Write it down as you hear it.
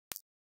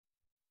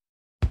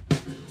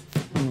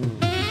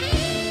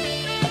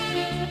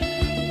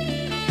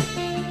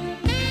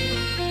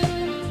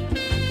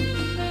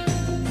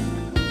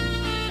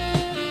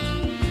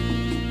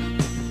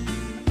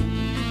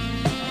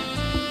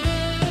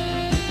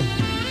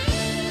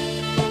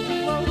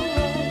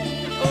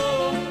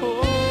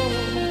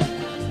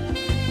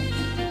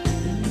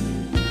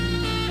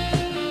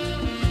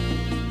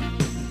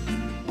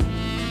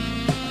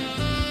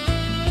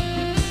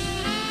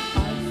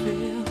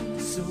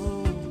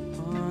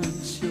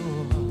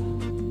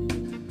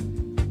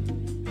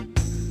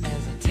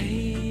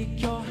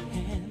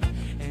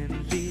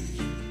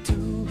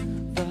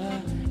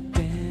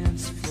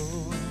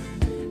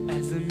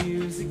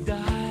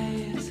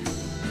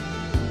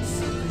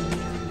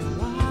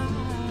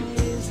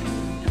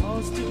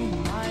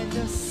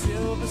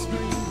silver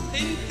screen.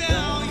 انت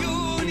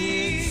عيوني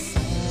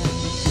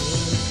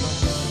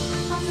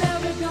I'm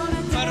never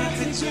gonna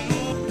dance again.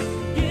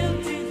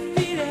 Guilty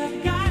feet have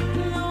got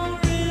no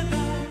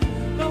rhythm,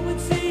 though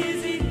it's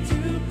easy to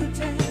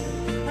pretend.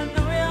 I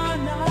know you're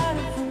not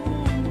a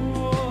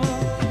fool.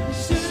 You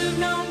should have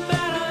known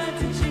better than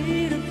to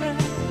cheat a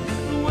friend,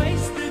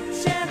 waste the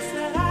chance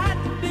that I'd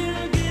been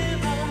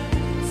given.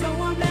 So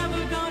I'm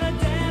never gonna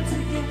dance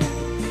again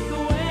the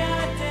way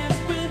I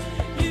danced with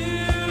you.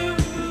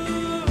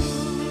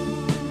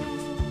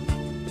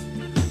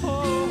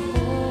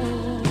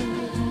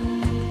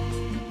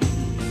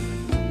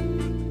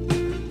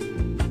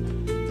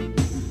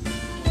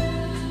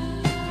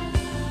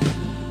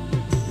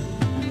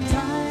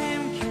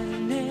 Time can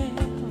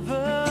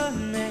never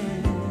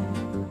mend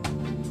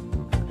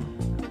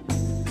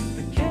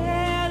the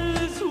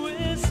careless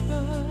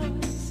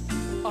whispers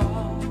of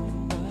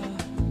a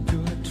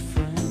good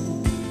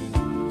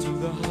friend to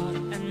the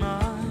heart and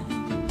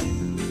mind.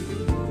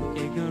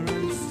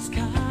 Ignorance is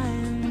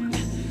kind.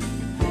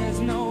 There's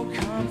no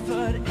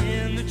comfort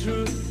in the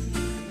truth.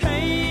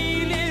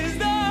 Pain is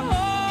the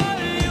whole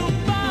you'll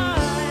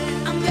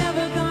find. I'm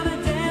never gonna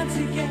dance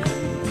again.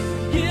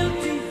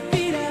 Guilty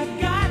feet have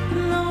got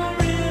no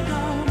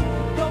rhythm,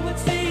 though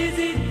it's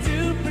easy to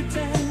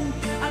pretend.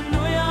 I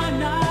know you're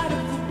not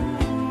a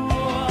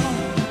fool.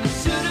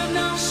 Should have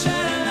known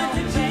better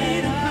to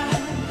cheat a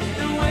friend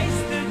and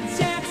waste the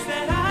chance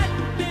that I'd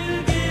been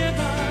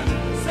given.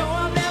 So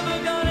I'm never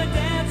gonna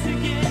dance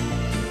again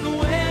the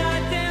way I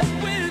danced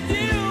with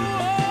you.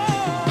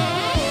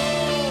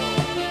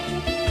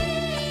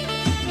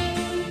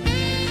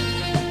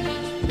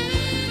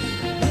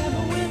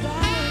 Never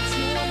without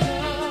your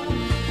love.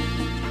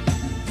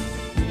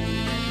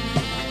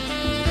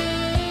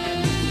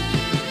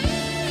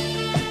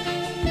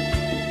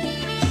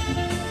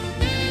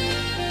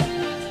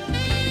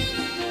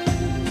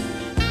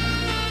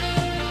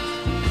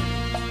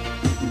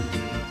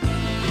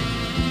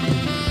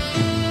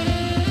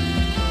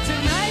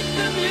 Tonight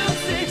the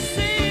music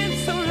seems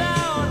so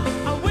loud.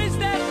 I wish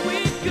that we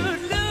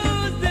could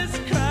lose this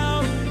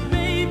crowd.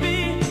 Maybe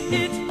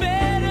it's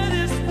better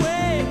this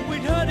way.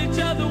 We'd hurt each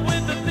other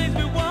with the things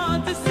we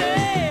want to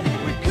say.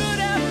 We could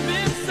have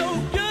been so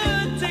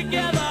good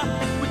together.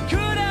 We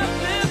could have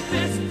lived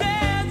this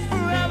dance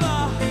forever.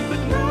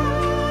 But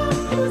now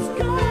who's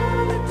gonna